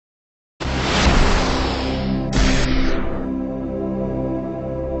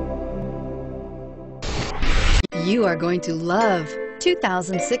You are going to love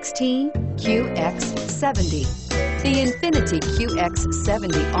 2016 QX70. The INFINITI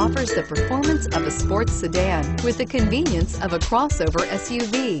QX70 offers the performance of a sports sedan with the convenience of a crossover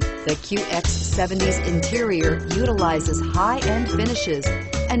SUV. The QX70's interior utilizes high-end finishes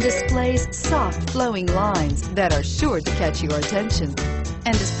and displays soft flowing lines that are sure to catch your attention,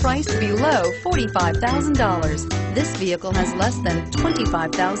 and is priced below $45,000. This vehicle has less than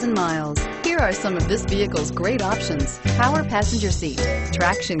 25,000 miles. Here are some of this vehicle's great options: power passenger seat,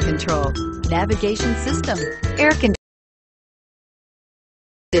 traction control, navigation system, air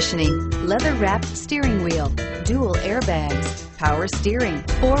conditioning, leather-wrapped steering wheel, dual airbags, power steering,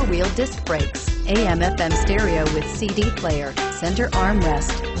 four-wheel disc brakes, AM/FM stereo with CD player, center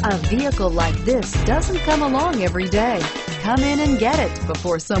armrest. A vehicle like this doesn't come along every day. Come in and get it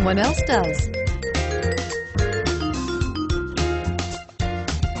before someone else does.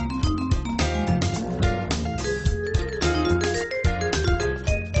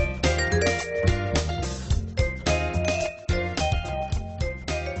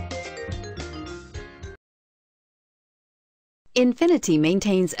 INFINITI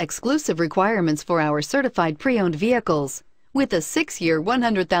maintains exclusive requirements for our certified pre-owned vehicles. With a 6-year,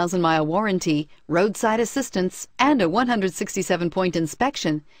 100,000-mile warranty, roadside assistance, and a 167-point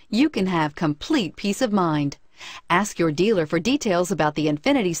inspection, you can have complete peace of mind. Ask your dealer for details about the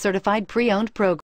INFINITI Certified Pre-Owned program.